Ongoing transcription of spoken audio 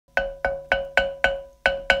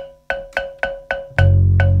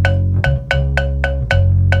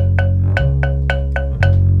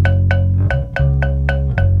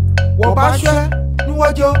Wabashwe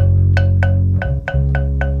nuwajo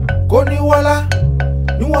Koni wala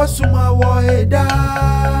nuwasuma waeda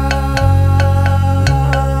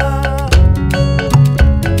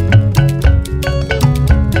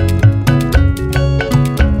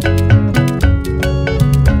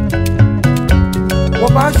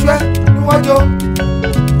Wabashwe nuwajo.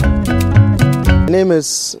 My name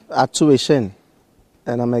is Atu Eshen,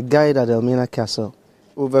 and I'm a guide at Elmina Castle.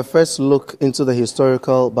 We'll first look into the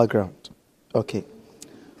historical background. Okay.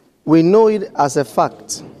 We know it as a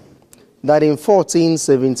fact that in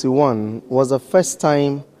 1471 was the first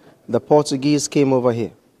time the Portuguese came over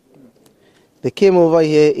here. They came over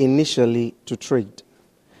here initially to trade,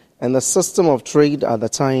 and the system of trade at the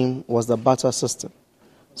time was the barter system.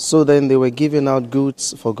 So then they were giving out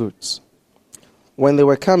goods for goods. When they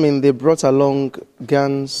were coming, they brought along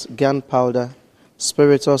guns, gunpowder,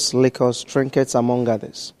 spirituous liquors, trinkets, among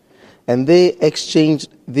others. And they exchanged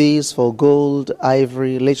these for gold,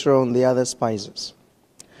 ivory, later on the other spices.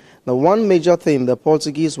 Now, one major thing the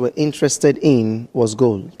Portuguese were interested in was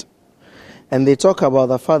gold. And they talk about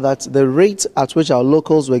the fact that the rate at which our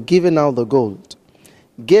locals were giving out the gold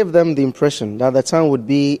gave them the impression that the town would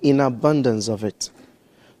be in abundance of it.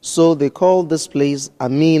 So they called this place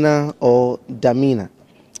Elmina or Damina,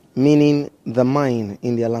 meaning the mine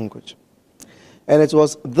in their language. And it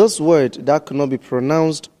was this word that could not be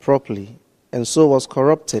pronounced properly, and so was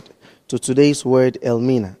corrupted to today's word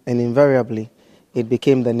Elmina, and invariably it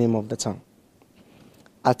became the name of the town.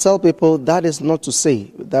 I tell people that is not to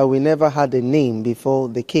say that we never had a name before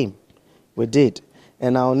they came. We did,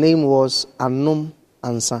 and our name was Anum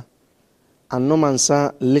Ansa. Anum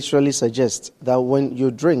Ansa literally suggests that when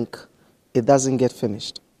you drink, it doesn't get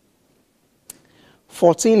finished.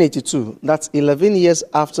 1482, that's 11 years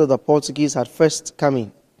after the Portuguese had first come in,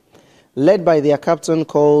 led by their captain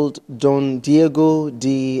called Don Diego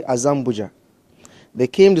de Azambuja. They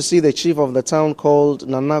came to see the chief of the town called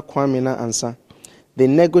Nana Kwamina Ansa. They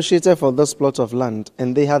negotiated for this plot of land,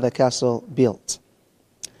 and they had the castle built.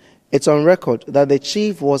 It's on record that the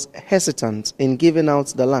chief was hesitant in giving out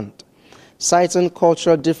the land, citing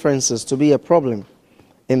cultural differences to be a problem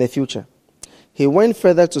in the future. He went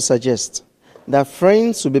further to suggest that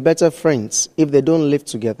friends will be better friends if they don't live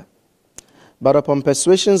together. But upon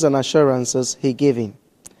persuasions and assurances, he gave in.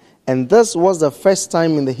 And this was the first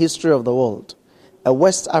time in the history of the world a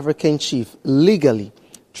West African chief legally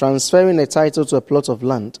transferring a title to a plot of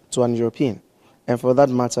land to an European, and for that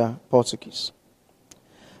matter, Portuguese.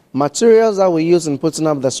 Materials that were used in putting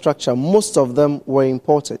up the structure, most of them were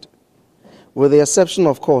imported, with the exception,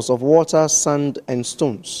 of course, of water, sand, and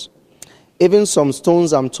stones. Even some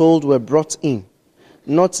stones, I'm told, were brought in,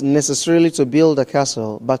 not necessarily to build a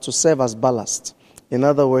castle, but to serve as ballast. In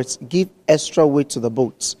other words, give extra weight to the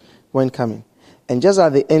boats when coming. And just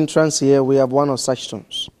at the entrance here, we have one of such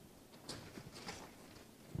stones.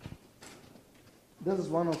 This is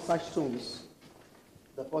one of such stones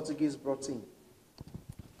the Portuguese brought in.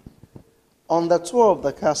 On the tour of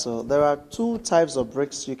the castle, there are two types of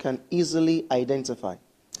bricks you can easily identify.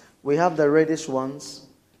 We have the reddish ones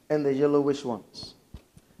and the yellowish ones.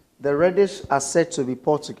 The reddish are said to be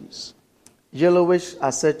Portuguese. Yellowish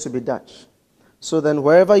are said to be Dutch. So then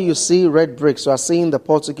wherever you see red bricks, you are seeing the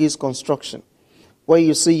Portuguese construction. Where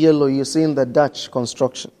you see yellow, you're seeing the Dutch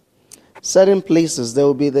construction. Certain places, there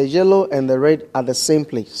will be the yellow and the red at the same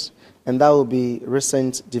place. And that will be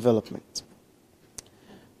recent development.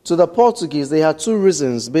 To the Portuguese, they had two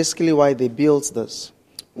reasons basically why they built this.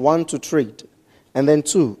 One, to trade. And then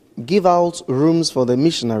two, give out rooms for the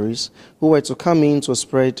missionaries who were to come in to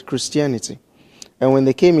spread Christianity. And when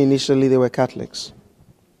they came initially, they were Catholics.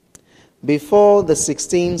 Before the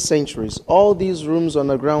 16th centuries, all these rooms on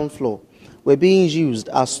the ground floor were being used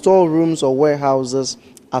as storerooms or warehouses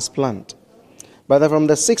as planned. But then from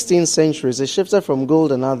the 16th centuries, they shifted from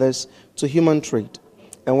gold and others to human trade.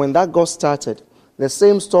 And when that got started, the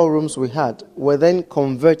same storerooms we had were then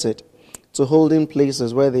converted to holding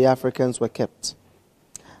places where the Africans were kept.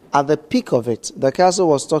 At the peak of it, the castle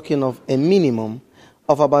was talking of a minimum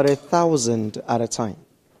of about 1,000 at a time.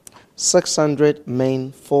 600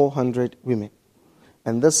 men, 400 women.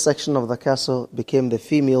 And this section of the castle became the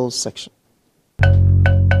female section.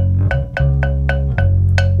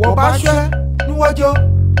 Wabashwe nuwajo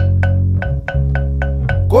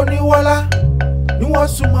Koni wala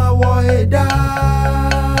nuwasuma waeda.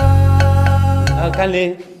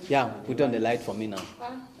 Kindly, yeah, put on the light for me now.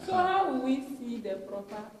 So how will we see the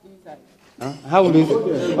proper inside? How will we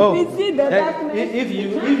see? Oh, we see the darkness. If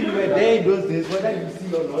you were there in those days, whether you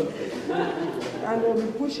see or not. And they'll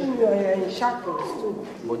be pushing you in shackles too.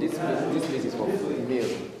 But this place is for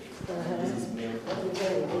male. This is male.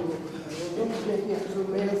 don't make it through.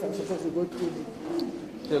 Males are supposed to go through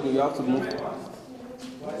it. You have to move.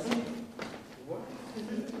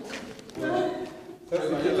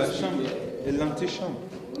 C'est la chambre, l'antichambre.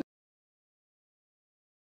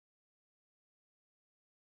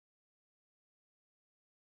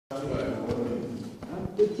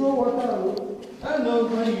 They throw water on it. I know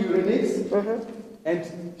when you urinate, and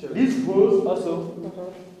these holes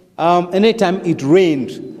also. Anytime it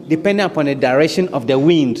rained, depending upon the direction of the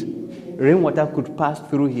wind, rainwater could pass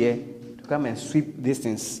through here to come and sweep these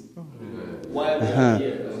things. While they are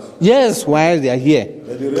here. Yes, while they are here.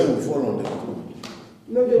 But the rain will fall on them.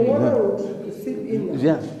 No, the water will seep in.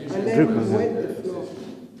 Yeah. And then wet the floor.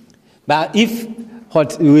 But if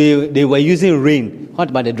they were using rain, what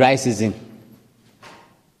about the dry season?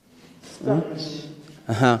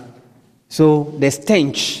 So the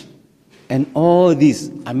stench and all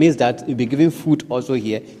this amazed that you'll be given food also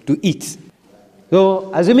here to eat.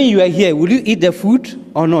 So assuming you are here, will you eat the food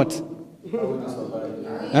or not?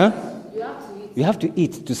 Huh? You have to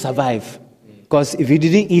eat to survive. Because if you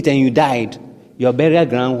didn't eat and you died, your burial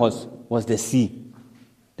ground was the sea.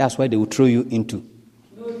 That's why they will throw you into.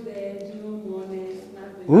 No bed, no money,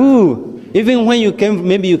 nothing. Ooh, even when you came,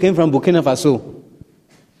 maybe you came from Burkina Faso.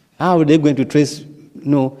 How are they going to trace?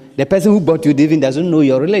 No, the person who brought you even doesn't know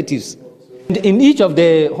your relatives. In each of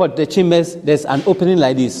the chambers, there's an opening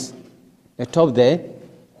like this, the top there,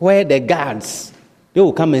 where the guards, they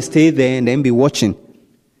will come and stay there and then be watching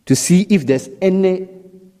to see if there's any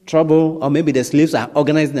trouble, or maybe the slaves are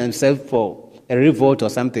organizing themselves for a revolt or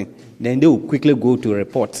something. Then they will quickly go to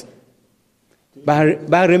report.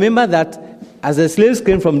 But remember that as the slaves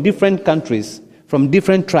came from different countries, from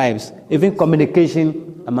different tribes, even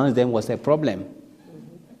communication amongst them was a problem.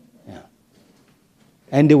 Yeah.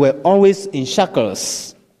 And they were always in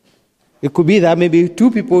shackles. It could be that maybe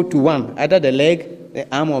two people to one, either the leg, the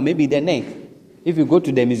arm, or maybe the neck. If you go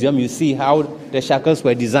to the museum, you see how the shackles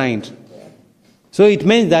were designed. So it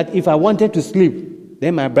means that if I wanted to sleep,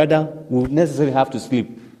 then my brother would necessarily have to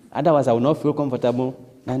sleep. Otherwise, I would not feel comfortable,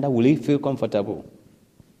 neither will he feel comfortable.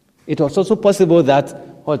 It was also possible that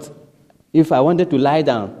if I wanted to lie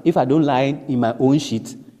down, if I don't lie in my own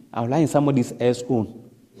sheet, I'll lie in somebody else's own.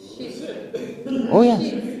 Sheet. Oh,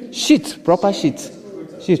 yeah. Sheet, proper sheet.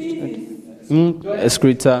 Sheet.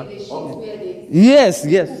 Escrita. Yes.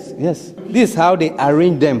 This is how they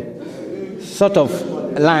arrange them. Sort of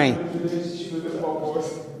line.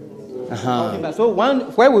 So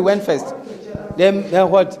where we went first, then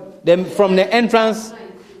from the entrance.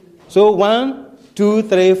 So 1, 2,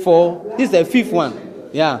 3, 4. This is the fifth one.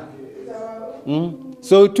 Yeah.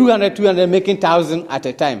 So 200, making 1,000 at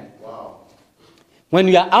a time. Wow. When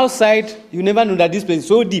you are outside, you never know that this place is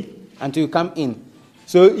so deep until you come in.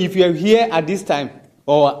 So if you are here at this time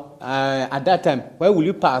or at that time, where will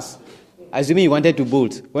you pass? Assuming you wanted to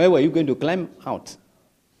bolt, where were you going to climb out?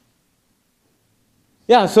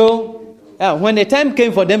 Yeah, so when the time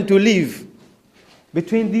came for them to leave,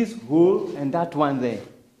 between this hole and that one there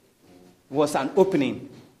was an opening,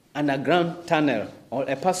 underground tunnel or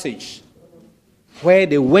a passage where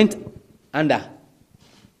they went under.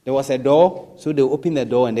 There was a door, so they opened the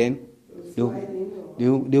door and then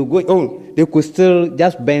they'll go. Oh, they could still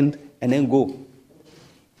just bend and then go.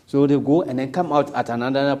 So they go and then come out at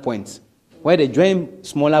another point where they join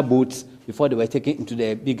smaller boats before they were taken into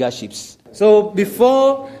the bigger ships. So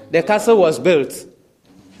before the castle was built,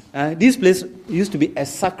 this place used to be a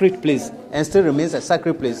sacred place and still remains a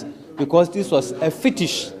sacred place because this was a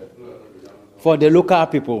fetish for the local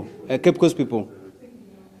people, Cape Coast people.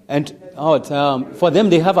 And for them,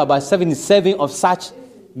 they have about 77 of such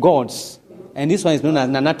gods. And this one is known as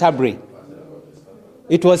Nanatabre.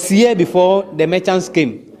 It was here before the merchants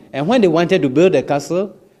came. And when they wanted to build the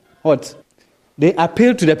castle, they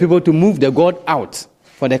appealed to the people to move the god out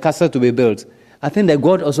for the castle to be built. I think the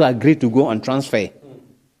god also agreed to go on transfer.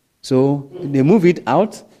 So they moved it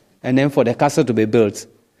out and then for the castle to be built.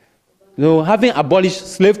 So having abolished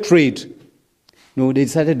slave trade, they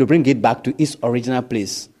decided to bring it back to its original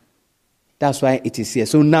place. That's why it is here.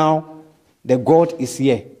 So now the god is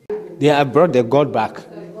here. They have brought the god back.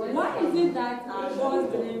 Why is it that our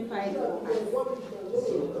gods didn't fight for us?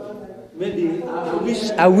 Maybe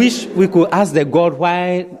I wish we could ask the god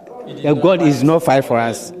why the god is not fight for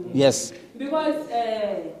us. Yes. Because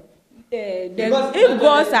if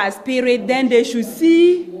gods are spirit, then they should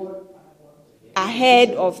see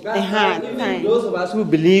ahead of the hand. Those of us who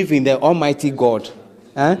believe in the Almighty God,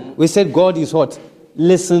 we said God is what?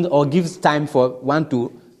 Listen or gives time for one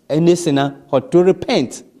to any sinner or to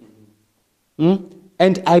repent.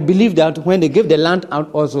 And I believe that when they give the land out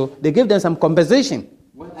also, they give them some compensation.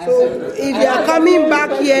 So if they are coming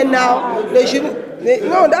back here now, They shouldn't.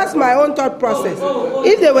 No, that's my own thought process.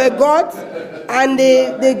 If they were gods and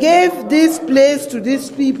they gave this place to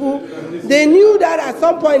these people, they knew that at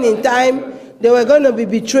some point in time they were going to be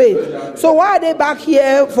betrayed. So why are they back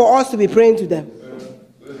here for us to be praying to them?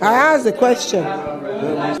 I asked the question.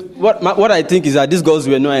 What I think is that these gods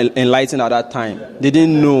were not enlightened at that time. They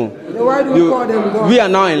didn't know. Then why do we call them gods? We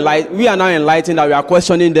are now enlightened that we are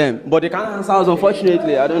questioning them, but they can't answer us.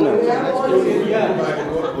 Unfortunately, I don't know.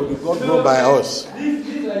 God go by us.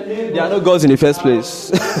 They are not gods in the first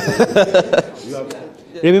place.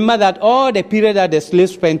 Remember that all the period that the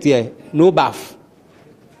slaves spent here, no bath.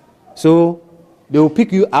 So they will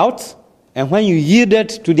pick you out, and when you yielded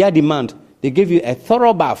to their demand, they gave you a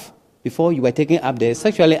thorough bath before you were taken up there,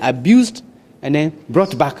 sexually abused, and then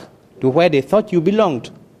brought back to where they thought you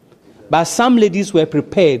belonged. But some ladies were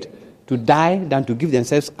prepared to die than to give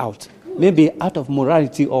themselves out, maybe out of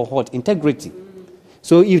morality or what, integrity.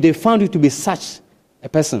 So if they found you to be such a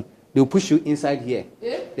person, they will push you inside here.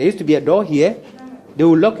 There used to be a door here. They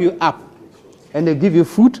will lock you up, and they give you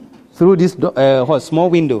food through this small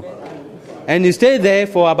window. And you stay there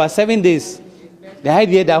for about 7 days. The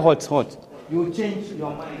idea that hot. You will change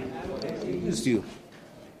your mind. They used you.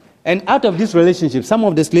 And out of this relationship, some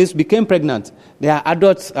of the slaves became pregnant. There are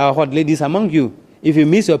adult hot ladies among you. If you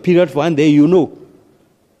miss your period for 1 day, you know.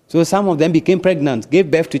 So some of them became pregnant, gave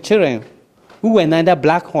birth to children who were neither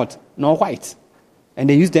black hot nor white. And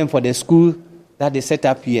they used them for the school that they set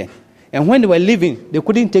up here. And when they were leaving, they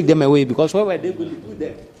couldn't take them away because where were they going to do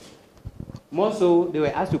them? More so, they were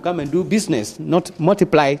asked to come and do business, not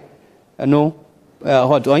multiply,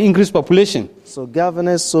 or increase population. So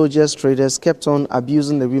governors, soldiers, traders kept on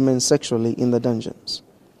abusing the women sexually in the dungeons.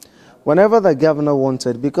 Whenever the governor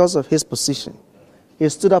wanted, because of his position, he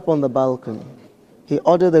stood up on the balcony. He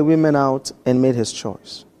ordered the women out and made his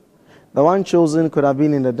choice. The one chosen could have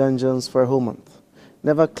been in the dungeons for a whole month,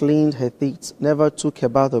 never cleaned her teeth, never took her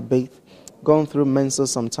bath or bathe, gone through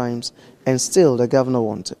menses sometimes, and still the governor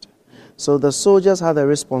wanted. So the soldiers had the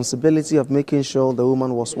responsibility of making sure the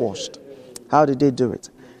woman was washed. How did they do it?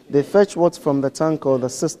 They fetched water from the tank or the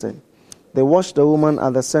cistern. They washed the woman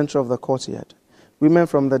at the center of the courtyard. Women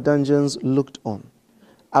from the dungeons looked on.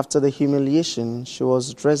 After the humiliation, she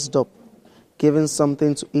was dressed up, given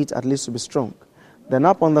something to eat, at least to be strong. Then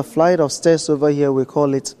up on the flight of stairs over here, we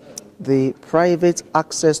call it the private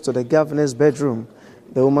access to the governor's bedroom.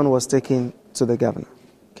 The woman was taken to the governor.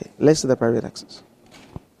 Okay, let's see the private access.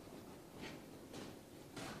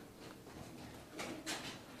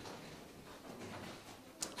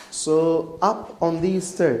 So up on these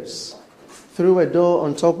stairs, through a door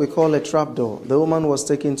on top we call a trap door, the woman was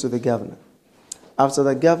taken to the governor. After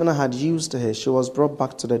the governor had used her, she was brought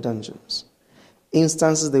back to the dungeons.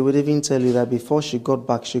 Instances they would even tell you that before she got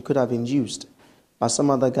back, she could have been used by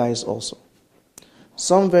some other guys also.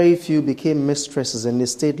 Some very few became mistresses and they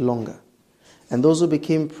stayed longer. And those who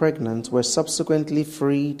became pregnant were subsequently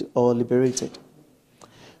freed or liberated.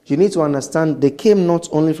 You need to understand they came not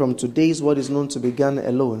only from today's what is known to be Ghana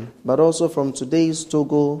alone, but also from today's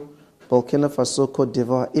Togo, Burkina Faso, Cote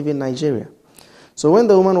d'Ivoire, even Nigeria. So when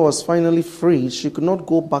the woman was finally freed, she could not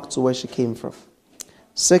go back to where she came from.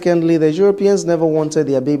 Secondly, the Europeans never wanted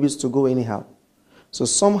their babies to go anyhow. So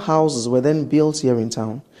some houses were then built here in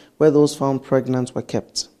town where those found pregnant were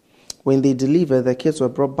kept. When they delivered, the kids were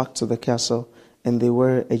brought back to the castle and they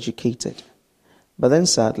were educated. But then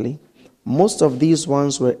sadly, most of these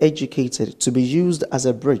ones were educated to be used as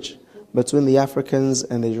a bridge between the Africans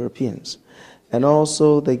and the Europeans. And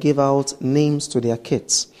also they gave out names to their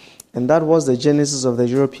kids. And that was the genesis of the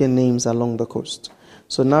European names along the coast.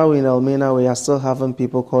 So now in Elmina, we are still having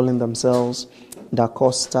people calling themselves Da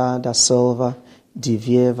Costa, Da Silva,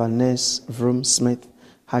 Devier, Van Ness, Vroom, Smith,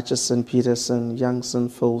 Hutchison, Peterson, Youngson,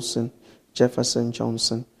 Folson, Jefferson,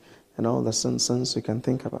 Johnson, and all the Simpsons you can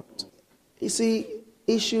think about. You see,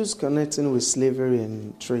 issues connecting with slavery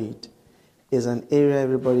and trade is an area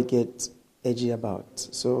everybody gets edgy about.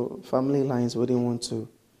 So family lines wouldn't want to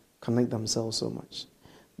connect themselves so much.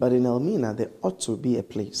 But in Elmina, there ought to be a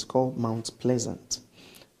place called Mount Pleasant.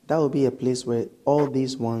 That would be a place where all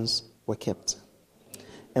these ones were kept.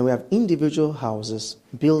 And we have individual houses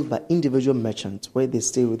built by individual merchants where they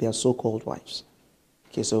stay with their so-called wives.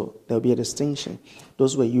 Okay, so there will be a distinction.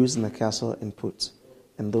 Those who were used in the castle and put,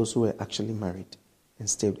 and those who were actually married and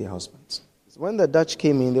stayed with their husbands. When the Dutch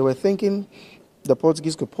came in, they were thinking the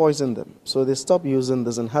Portuguese could poison them. So they stopped using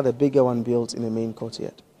this and had a bigger one built in the main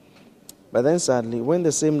courtyard. But then sadly, when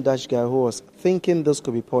the same Dutch guy who was thinking this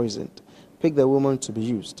could be poisoned picked the woman to be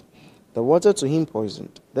used, the water to him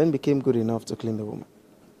poisoned then became good enough to clean the woman.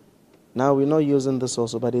 Now we're not using this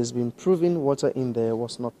also, but it's been proven water in there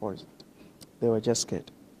was not poisoned. They were just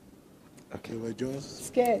scared. They were just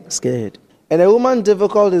Scared. Scared. And a woman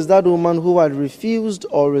difficult is that woman who had refused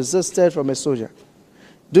or resisted from a soldier.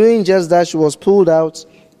 Doing just that, she was pulled out,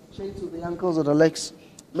 chained to the ankles or the legs,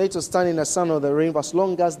 made to stand in the sun or the rain for as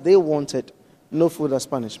long as they wanted, no food as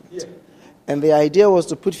punishment. Yeah. And the idea was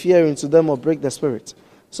to put fear into them or break their spirit,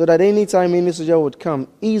 so that any time any soldier would come,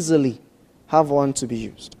 easily have one to be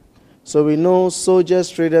used. So we know soldiers,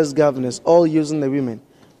 traders, governors, all using the women,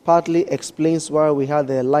 partly explains why we had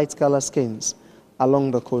their light color skins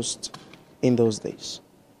along the coast in those days.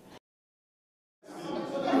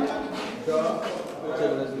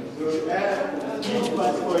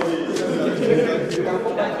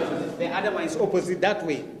 The other one is opposite that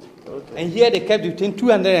way. Okay. And here they kept between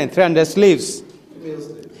 200 and 300 slaves.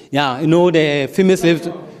 Yeah, you know, the female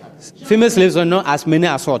slaves are not as many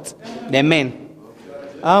as what? The men.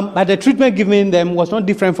 But the treatment given them was not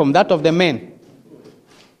different from that of the men.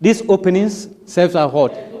 These openings serve as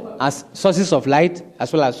what? As sources of light,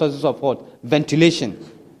 as well as sources of what? Ventilation.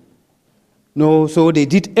 No, so they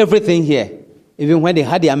did everything here. Even when they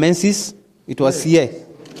had their menses, it was here.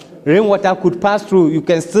 Rainwater could pass through. You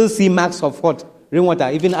can still see marks of what? Rainwater,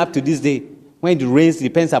 even up to this day. When it rains,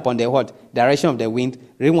 depends upon the what? Direction of the wind.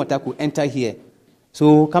 Rainwater could enter here.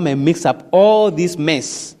 So come and mix up all this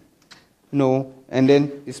mess. No, and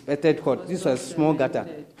then expected what? This was a small gutter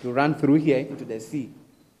to run through here into the sea.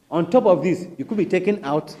 On top of this, you could be taken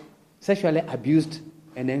out, sexually abused,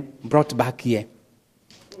 and then brought back here.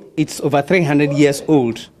 It's over 300 years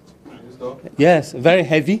old. Yes, very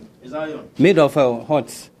heavy. Made of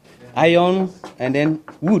what? Iron and then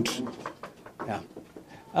wood. Yeah.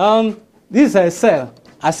 This is a cell.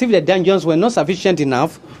 As if the dungeons were not sufficient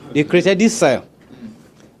enough, they created this cell.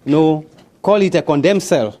 No, call it a condemned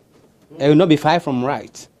cell. It will not be far from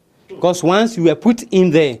right. Because once you were put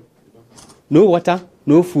in there, no water,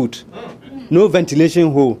 no food, no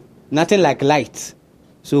ventilation hole, nothing like light.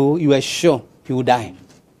 So you were sure you would die.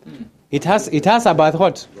 It has about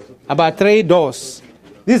what? About 3 doors.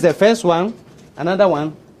 This is the first one, another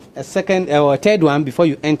one, a second or a third one before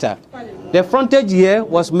you enter. The frontage here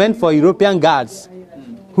was meant for European guards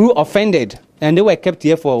who offended, and they were kept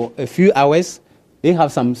here for a few hours. They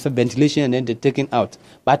have some ventilation and then they're taken out.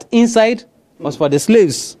 But inside was for the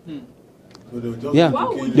slaves. Yeah,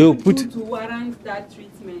 What would they you will put. do to warrant that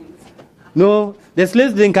treatment? No, the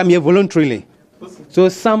slaves didn't come here voluntarily. So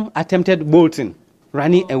some attempted bolting,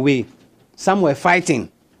 running away. Some were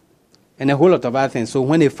fighting, and a whole lot of other things. So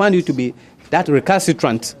when they found you to be that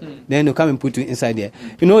recalcitrant, then they come and put you inside there.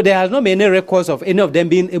 You know, there has not been any records of any of them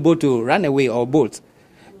being able to run away or bolt.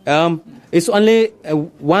 It's only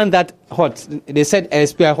one that they said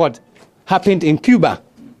happened in Cuba.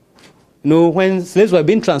 You know, when slaves were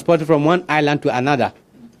being transported from one island to another,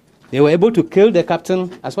 they were able to kill the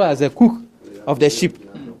captain as well as the cook of the ship,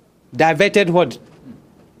 diverted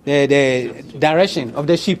the direction of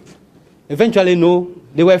the ship. Eventually,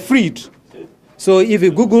 they were freed. So if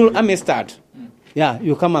you Google Amistad,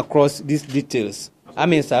 you come across these details.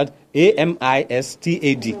 Amistad,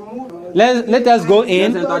 Amistad. Let us go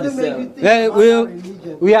in.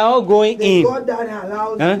 We are all going in.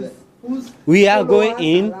 We are going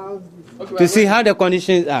in to see how the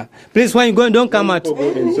conditions are. Please, when you go in, don't come out.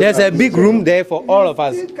 There's a big room there for all of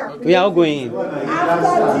us. We are all going in.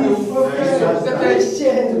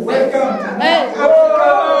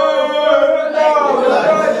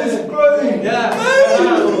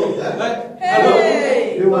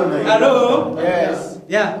 Hello? Yes.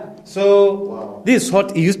 Yeah. So this is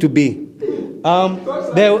what it used to be.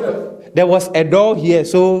 There was a door here,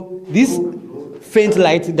 so this faint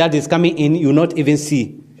light that is coming in, you not even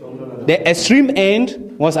see. The extreme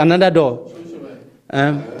end was another door.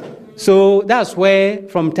 So that's where,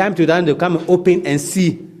 from time to time, they come and open and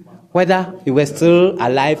see whether you were still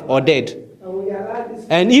alive or dead.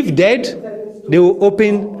 And if dead, they will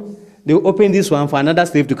open this one for another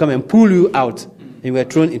slave to come and pull you out. And you were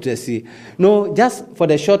thrown into the sea. No, just for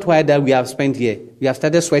the short while that we have spent here, we have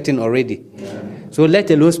started sweating already. Yeah. So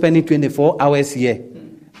let alone spending 24 hours here.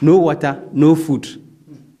 No water, no food.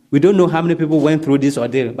 We don't know how many people went through this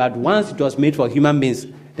ordeal, but once it was made for human beings,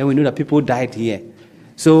 then we know that people died here.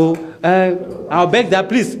 So I'll beg that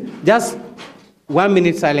please, just 1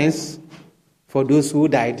 minute silence for those who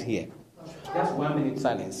died here. Just 1 minute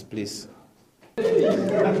silence, please.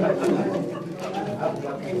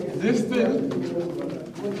 This thing,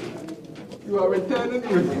 you are returning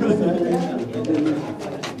with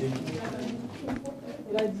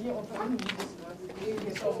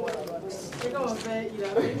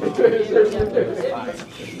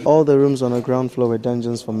All the rooms on the ground floor were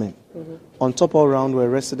dungeons for men. On top all round were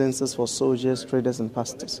residences for soldiers, traders, and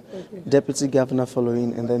pastors. Deputy governor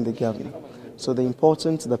following, and then the governor. So the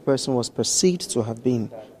important the person was perceived to have been,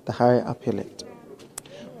 the higher appellate.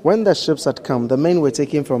 When the ships had come, the men were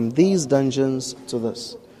taken from these dungeons to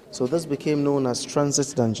this. So this became known as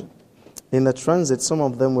transit dungeon. In the transit, some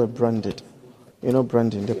of them were branded. You know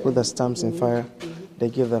branding, they put the stamps in fire, they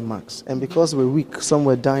give them marks. And because we're weak, some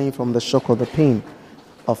were dying from the shock or the pain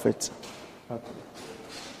of it. Okay.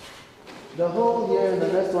 The hole here and the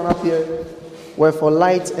next one up here were for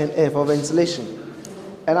light and air, for ventilation.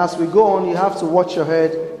 And as we go on, you have to watch your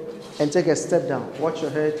head and take a step down. Watch your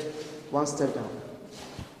head, one step down.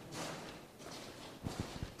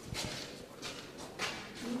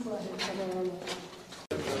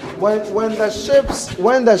 When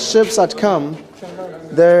the ships had come,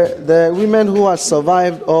 the women who had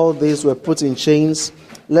survived all this were put in chains,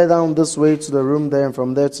 led down this way to the room there, and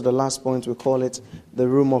from there to the last point, we call it the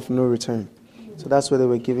room of no return. So that's where they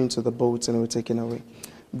were given to the boats and they were taken away.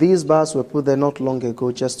 These bars were put there not long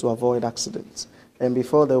ago just to avoid accidents. And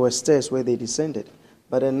before there were stairs where they descended.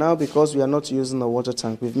 But then now, because we are not using the water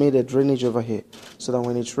tank, we've made a drainage over here so that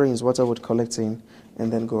when it rains, water would collect in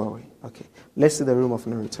and then go away. Okay, let's see the room of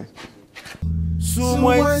no return.